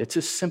God. It's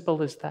as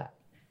simple as that.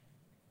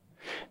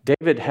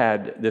 David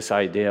had this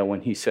idea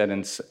when he said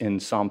in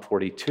Psalm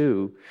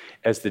 42,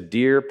 as the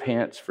deer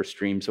pants for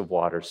streams of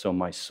water, so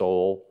my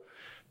soul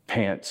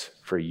pants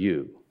for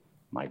you,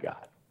 my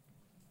God.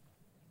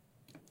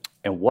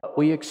 And what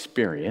we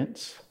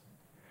experience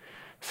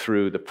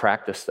through the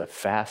practice of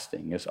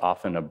fasting is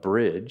often a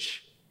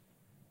bridge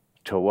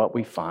to what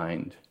we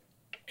find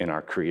in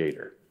our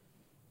Creator.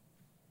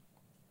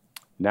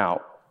 Now,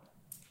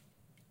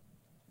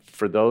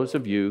 for those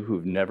of you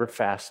who've never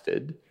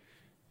fasted,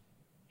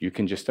 you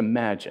can just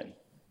imagine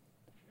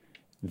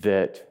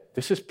that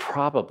this is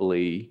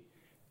probably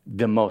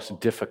the most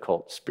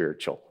difficult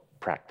spiritual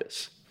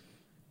practice.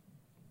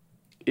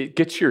 It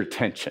gets your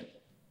attention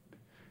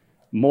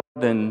more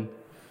than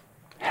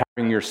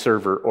having your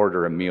server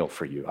order a meal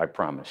for you, I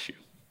promise you.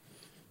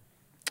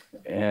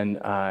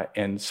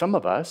 And some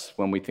of us,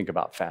 when we think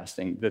about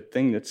fasting, the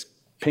thing that's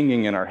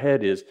pinging in our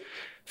head is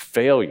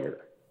failure.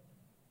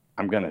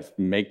 I'm going to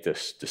make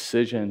this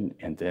decision,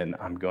 and then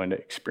I'm going to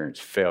experience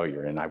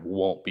failure, and I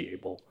won't be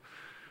able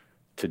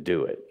to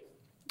do it.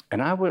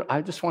 And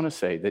I just want to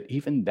say that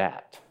even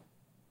that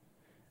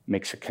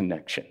makes a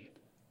connection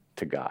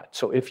to God.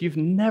 So if you've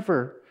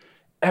never,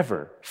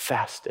 ever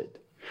fasted,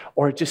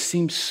 or it just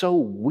seems so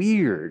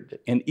weird,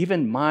 and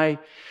even my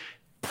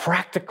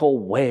practical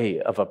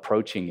way of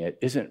approaching it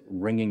isn't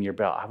ringing your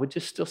bell, I would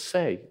just still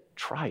say,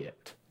 try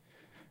it.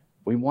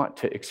 We want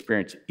to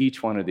experience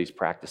each one of these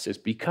practices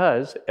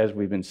because, as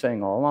we've been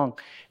saying all along,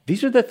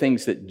 these are the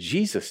things that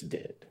Jesus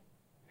did.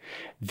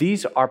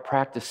 These are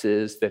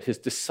practices that his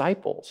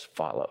disciples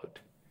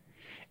followed.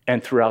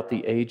 And throughout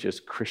the ages,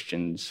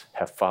 Christians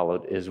have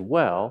followed as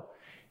well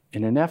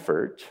in an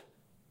effort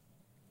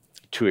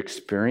to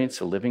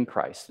experience a living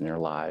Christ in their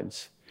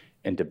lives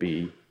and to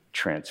be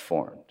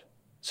transformed.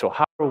 So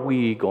how are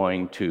we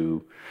going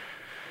to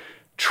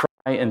try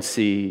and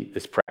see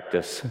this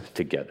practice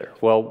together?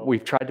 Well,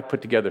 we've tried to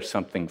put together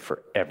something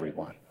for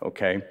everyone,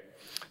 okay?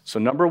 So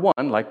number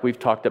one, like we've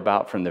talked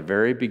about from the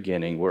very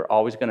beginning, we're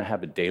always going to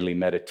have a daily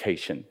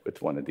meditation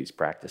with one of these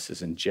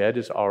practices. And Jed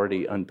has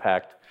already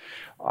unpacked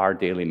our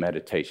daily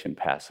meditation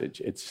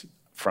passage. It's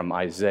from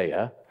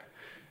Isaiah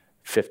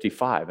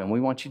 55. And we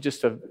want you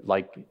just to,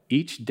 like,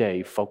 each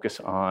day focus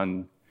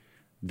on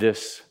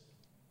this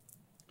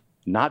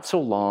not so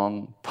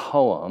long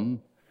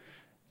poem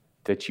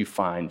that you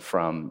find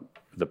from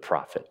the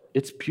prophet.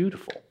 It's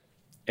beautiful.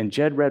 And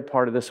Jed read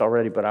part of this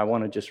already, but I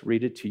want to just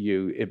read it to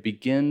you. It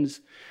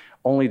begins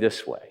only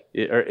this way.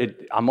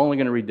 I'm only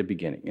going to read the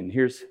beginning. And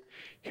here's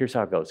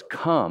how it goes.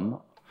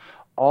 Come,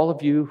 all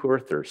of you who are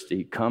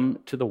thirsty, come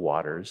to the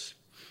waters,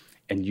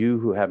 and you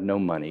who have no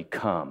money,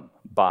 come,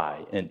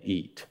 buy and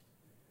eat.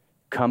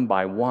 Come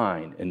buy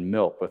wine and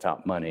milk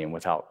without money and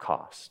without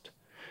cost.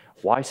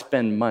 Why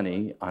spend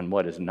money on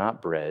what is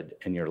not bread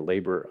and your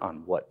labor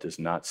on what does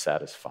not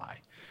satisfy?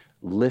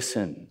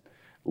 Listen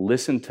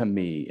to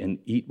me and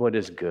eat what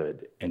is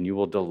good, and you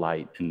will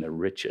delight in the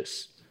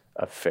richest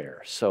of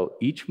fare. So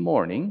each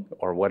morning,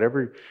 or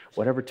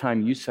whatever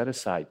time you set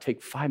aside,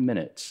 take 5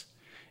 minutes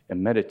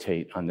and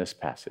meditate on this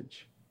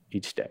passage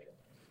each day.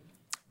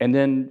 And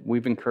then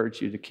we've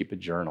encouraged you to keep a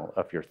journal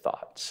of your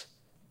thoughts.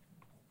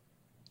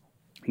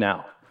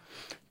 Now,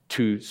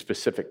 to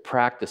specific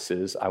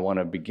practices, I want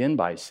to begin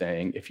by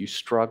saying, if you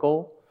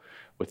struggle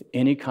with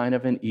any kind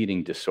of an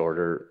eating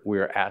disorder,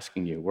 we're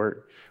asking you,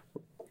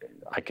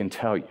 I can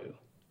tell you,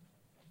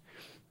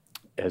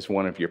 as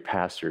one of your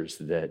pastors,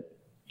 that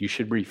you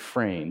should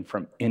refrain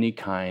from any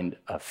kind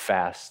of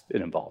fast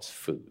that involves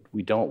food.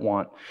 We don't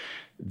want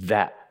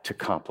that to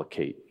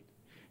complicate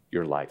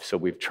your life. So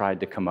we've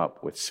tried to come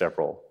up with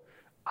several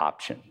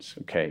options,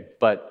 okay?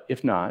 But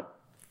if not,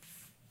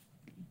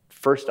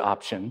 first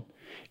option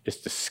is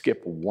to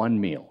skip one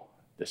meal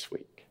this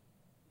week.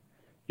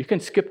 You can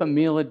skip a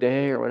meal a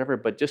day or whatever,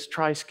 but just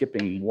try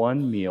skipping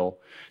one meal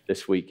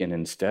this week. And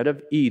instead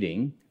of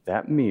eating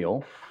that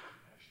meal,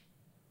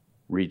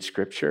 read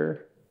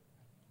scripture,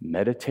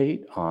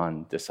 meditate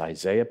on this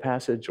Isaiah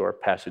passage or a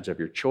passage of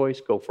your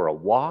choice, go for a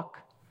walk,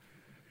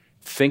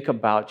 think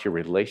about your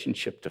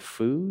relationship to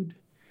food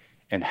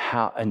and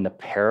the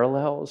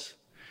parallels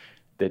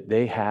that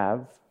they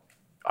have,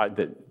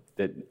 that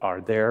that are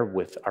there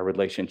with our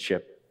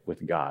relationship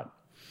with God.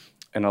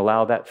 And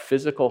allow that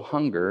physical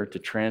hunger to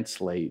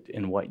translate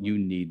in what you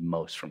need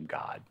most from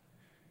God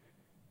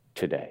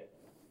today.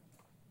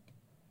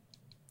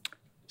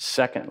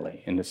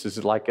 Secondly, and this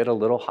is like at a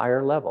little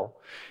higher level,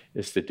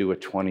 is to do a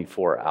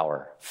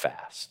 24-hour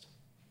fast.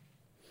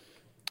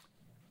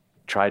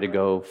 Try to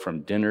go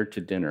from dinner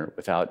to dinner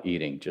without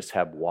eating. Just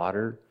have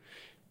water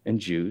and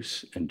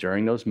juice, and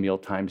during those meal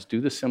times, do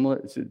the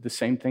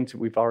same things that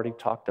we've already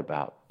talked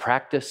about.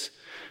 Practice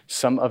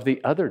some of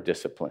the other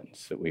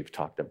disciplines that we've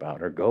talked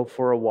about, or go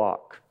for a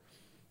walk.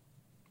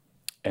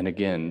 And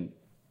again,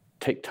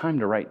 take time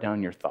to write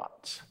down your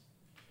thoughts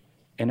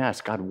and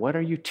ask God, what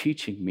are you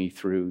teaching me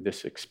through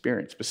this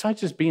experience?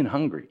 Besides just being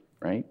hungry,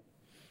 right?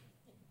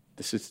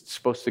 This is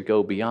supposed to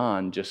go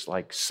beyond just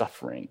like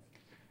suffering.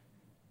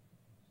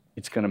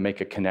 It's going to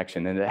make a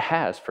connection, and it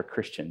has for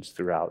Christians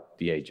throughout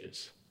the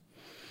ages.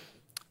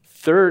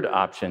 Third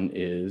option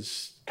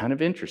is kind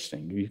of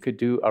interesting. You could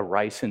do a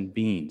rice and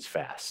beans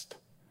fast.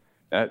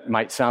 That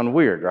might sound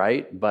weird,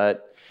 right?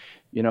 But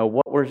you know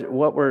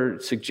what we're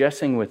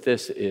suggesting with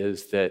this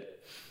is that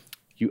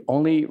you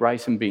only eat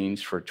rice and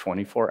beans for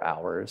 24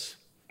 hours,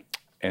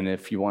 and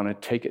if you want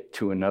to take it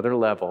to another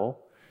level,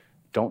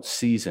 don't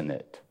season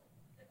it.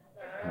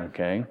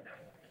 Okay?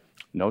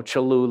 No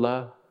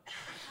Cholula,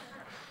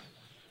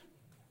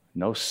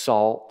 no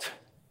salt.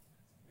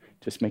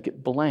 Just make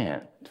it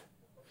bland.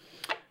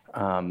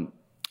 And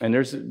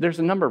there's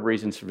a number of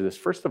reasons for this.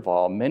 First of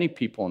all, many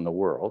people in the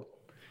world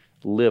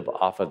live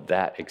off of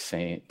that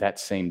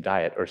same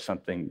diet or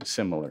something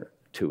similar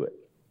to it.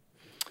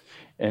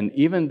 And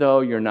even though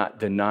you're not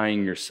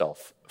denying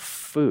yourself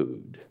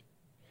food,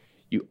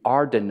 you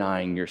are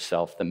denying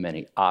yourself the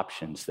many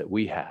options that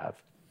we have,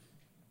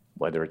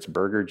 whether it's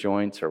burger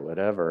joints or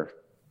whatever.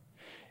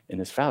 In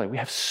this valley, we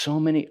have so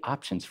many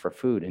options for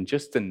food, and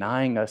just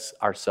denying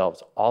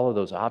ourselves all of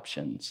those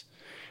options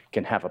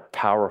can have a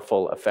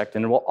powerful effect.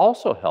 And it will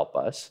also help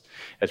us,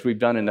 as we've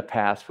done in the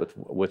past with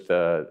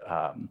the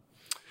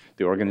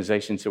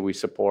organizations that we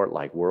support,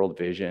 like World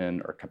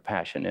Vision or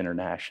Compassion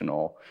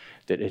International,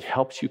 that it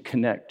helps you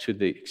connect to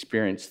the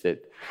experience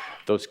that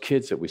those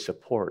kids that we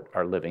support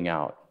are living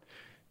out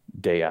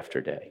day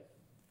after day.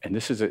 And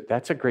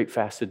that's a great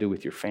fast to do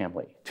with your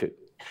family, too.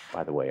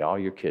 By the way, all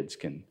your kids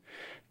can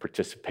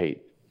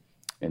participate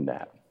in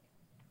that.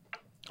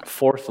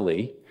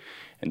 Fourthly,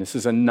 and this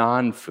is a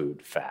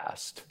non-food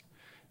fast,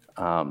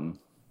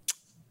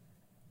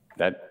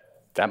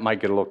 that might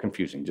get a little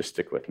confusing. Just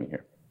stick with me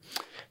here.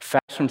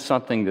 Fast from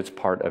something that's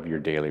part of your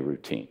daily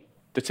routine,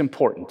 that's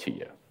important to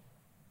you.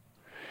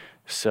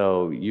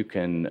 So you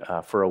can,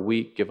 for a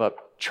week, give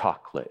up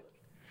chocolate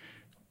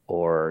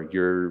or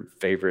your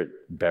favorite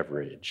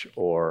beverage,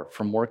 or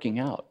from working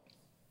out,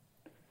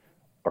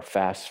 or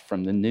fast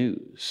from the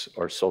news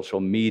or social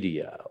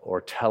media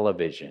or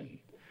television.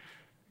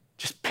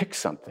 Just pick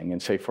something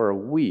and say, for a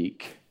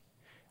week,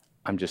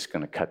 I'm just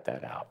going to cut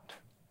that out.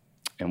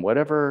 And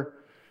whatever,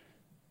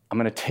 I'm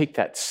going to take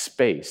that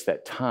space,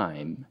 that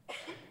time,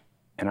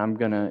 and I'm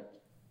going to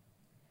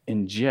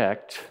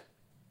inject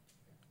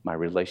my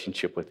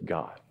relationship with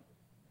God.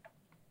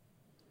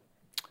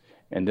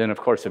 And then, of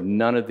course, if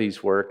none of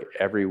these work,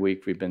 every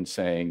week we've been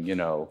saying,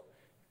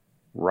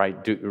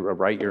 write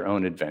your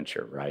own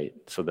adventure, right?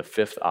 So the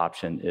fifth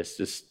option is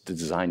just to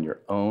design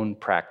your own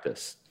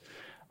practice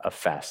of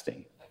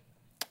fasting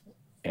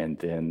and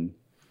then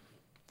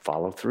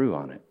follow through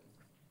on it.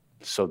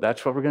 So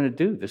that's what we're going to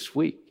do this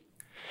week.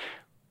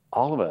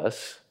 All of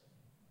us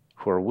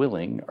who are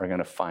willing are going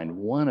to find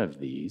one of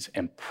these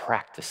and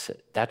practice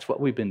it. That's what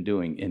we've been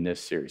doing in this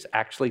series,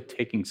 actually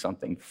taking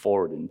something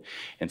forward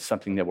and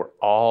something that we're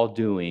all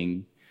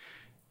doing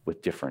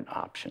with different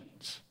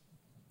options.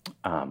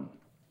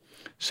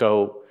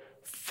 So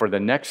for the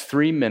next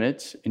 3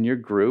 minutes in your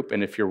group,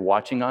 and if you're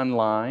watching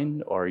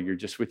online or you're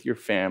just with your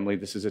family,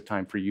 this is a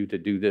time for you to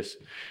do this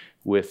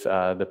with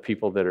the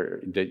people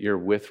that you're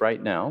with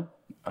right now,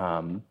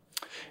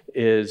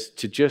 is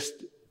to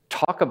just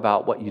talk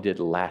about what you did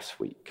last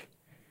week,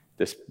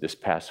 this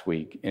past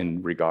week,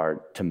 in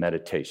regard to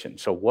meditation.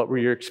 So what were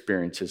your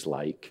experiences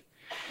like?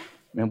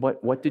 And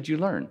what did you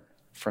learn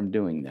from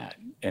doing that?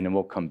 And then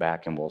we'll come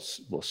back and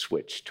we'll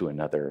switch to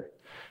another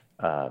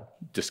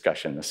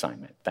discussion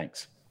assignment.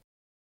 Thanks.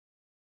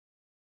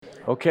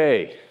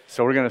 Okay,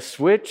 so we're going to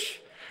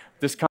switch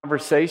this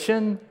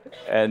conversation,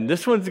 and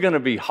this one's going to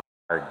be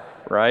hard,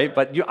 right?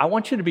 But I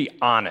want you to be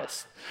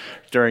honest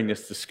during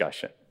this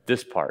discussion,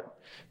 this part.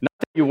 Not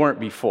that you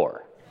weren't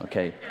before,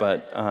 okay?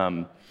 But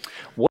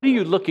what are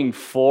you looking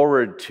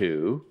forward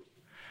to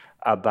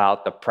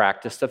about the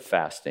practice of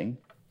fasting?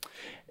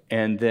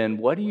 And then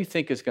what do you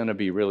think is going to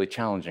be really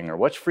challenging, or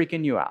what's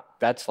freaking you out?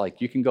 That's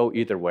you can go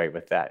either way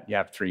with that. You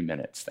have 3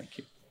 minutes. Thank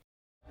you.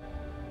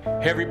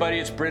 Hey everybody,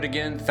 it's Britt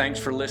again. Thanks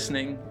for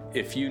listening.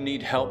 If you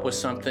need help with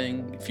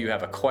something, if you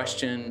have a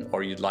question,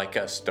 or you'd like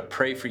us to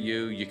pray for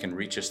you, you can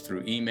reach us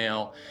through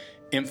email,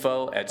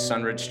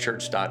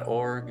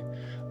 info@sunridgechurch.org,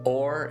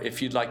 Or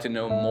if you'd like to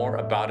know more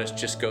about us,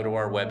 just go to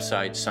our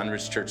website,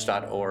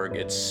 sunridgechurch.org.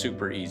 It's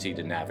super easy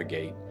to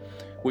navigate.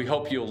 We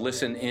hope you'll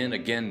listen in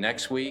again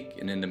next week.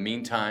 And in the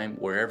meantime,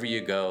 wherever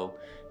you go,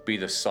 be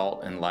the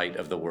salt and light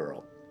of the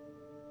world.